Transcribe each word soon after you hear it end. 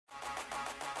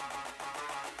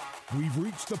We've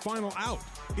reached the final out.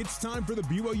 It's time for the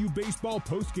BYU Baseball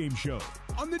Postgame Show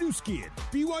on the new skin,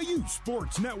 BYU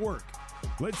Sports Network.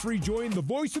 Let's rejoin the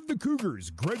voice of the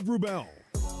Cougars, Greg Wrubell.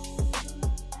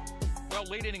 Well,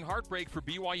 late inning heartbreak for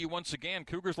BYU once again.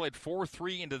 Cougars led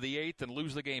 4-3 into the eighth and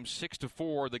lose the game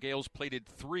 6-4. The Gales plated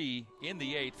 3 in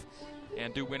the eighth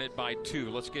and do win it by 2.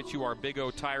 Let's get you our Big O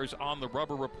Tires on the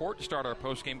Rubber report to start our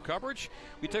postgame coverage.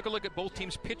 We took a look at both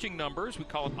teams' pitching numbers. We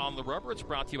call it On the Rubber. It's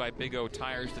brought to you by Big O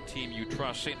Tires, the team you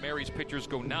trust. St. Mary's pitchers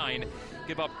go 9,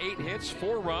 give up 8 hits,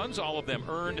 4 runs, all of them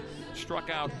earned, struck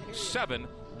out 7,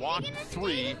 walked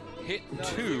 3, hit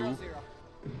 2,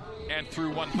 and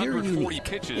threw 140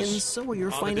 pitches and so are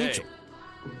your on the financial. day.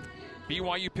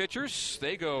 BYU pitchers,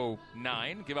 they go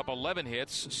 9, give up 11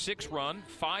 hits, 6 run,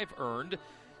 5 earned,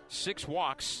 6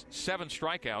 walks, 7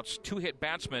 strikeouts, 2 hit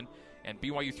batsmen, and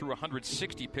BYU threw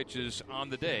 160 pitches on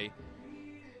the day.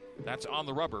 That's On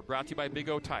the Rubber, brought to you by Big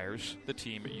O Tires, the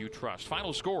team you trust.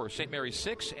 Final score, St. Mary's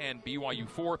 6 and BYU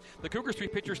 4. The Cougars' 3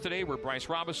 pitchers today were Bryce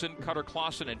Robinson, Cutter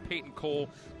Clausen, and Peyton Cole.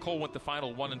 Cole went the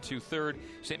final 1 2/3.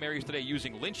 St. Mary's today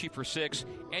using Lynchy for 6,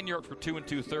 Enyart for 2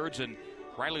 2/3, and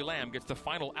Riley Lamb gets the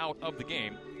final out of the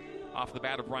game off the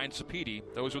bat of Ryan Sapiti.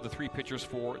 Those are the 3 pitchers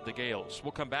for the Gales.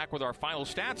 We'll come back with our final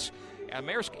stats,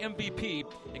 Maersk MVP,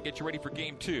 and get you ready for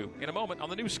Game 2 in a moment on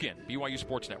the new skin, BYU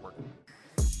Sports Network.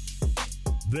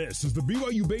 This is the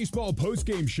BYU Baseball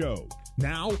Postgame Show.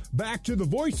 Now, back to the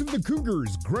voice of the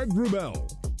Cougars, Greg Wrubell.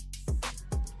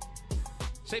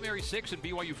 St. Mary's 6 and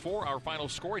BYU 4, our final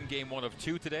score in Game 1 of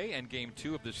 2 today and Game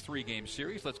 2 of this 3-game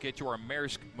series. Let's get to our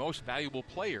Maersk most valuable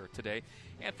player today.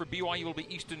 And for BYU will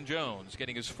be Easton Jones,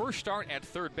 getting his first start at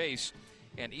third base.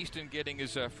 And Easton getting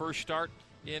his first start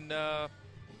in a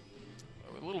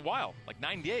little while, like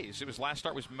 9 days. His last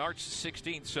start was March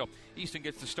 16th. So Easton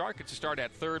gets the start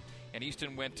at third. And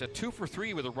Easton went 2 for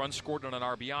 3 with a run scored on an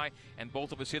RBI. And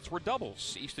both of his hits were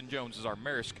doubles. Easton Jones is our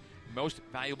Maersk most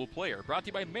valuable player. Brought to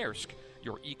you by Maersk,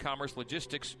 your e-commerce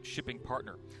logistics shipping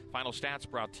partner. Final stats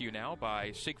brought to you now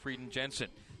by Siegfried and Jensen.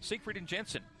 Siegfried and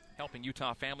Jensen, helping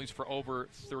Utah families for over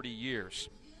 30 years.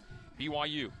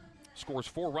 BYU scores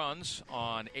 4 runs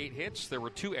on 8 hits. There were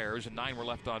 2 errors and 9 were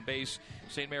left on base.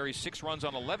 St. Mary's 6 runs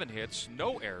on 11 hits,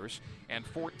 no errors, and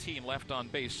 14 left on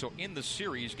base. So in the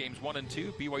series, games 1 and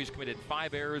 2, BYU's committed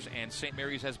 5 errors, and St.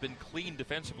 Mary's has been clean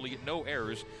defensively, no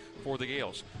errors for the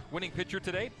Gales. Winning pitcher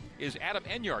today is Adam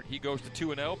Enyart. He goes to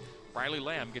 2-0. Riley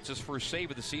Lamb gets his first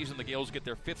save of the season. The Gales get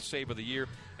their 5th save of the year.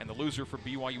 And the loser for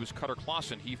BYU is Cutter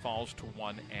Clausen. He falls to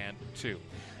 1-2.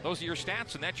 Those are your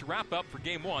stats, and that's your wrap-up for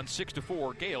Game 1,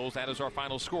 6-4 Gales. That is our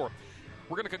final score.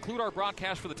 We're going to conclude our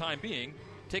broadcast for the time being,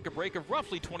 take a break of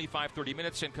roughly 25-30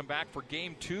 minutes, and come back for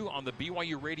Game 2 on the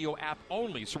BYU radio app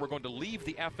only. So we're going to leave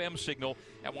the FM signal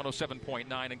at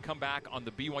 107.9 and come back on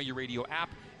the BYU radio app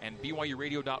and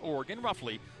BYUradio.org in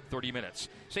roughly 30 minutes.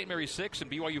 St. Mary's 6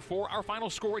 and BYU 4, our final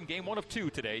score in Game 1 of 2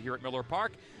 today here at Miller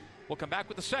Park. We'll come back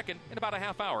with the second in about a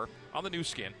half hour on the new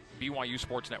skin, BYU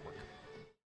Sports Network.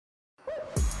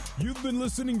 You've been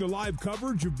listening to live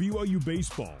coverage of BYU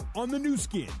Baseball on the new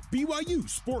skin, BYU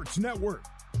Sports Network.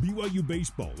 BYU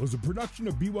Baseball is a production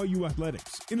of BYU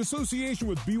Athletics in association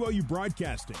with BYU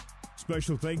Broadcasting.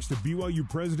 Special thanks to BYU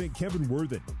President Kevin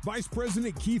Worthen, Vice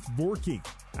President Keith Vorking,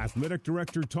 Athletic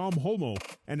Director Tom Holmo,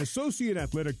 and Associate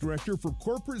Athletic Director for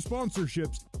Corporate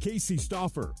Sponsorships, Casey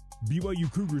Stauffer.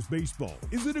 BYU Cougars Baseball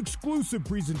is an exclusive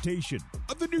presentation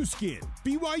of the new skin,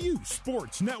 BYU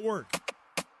Sports Network.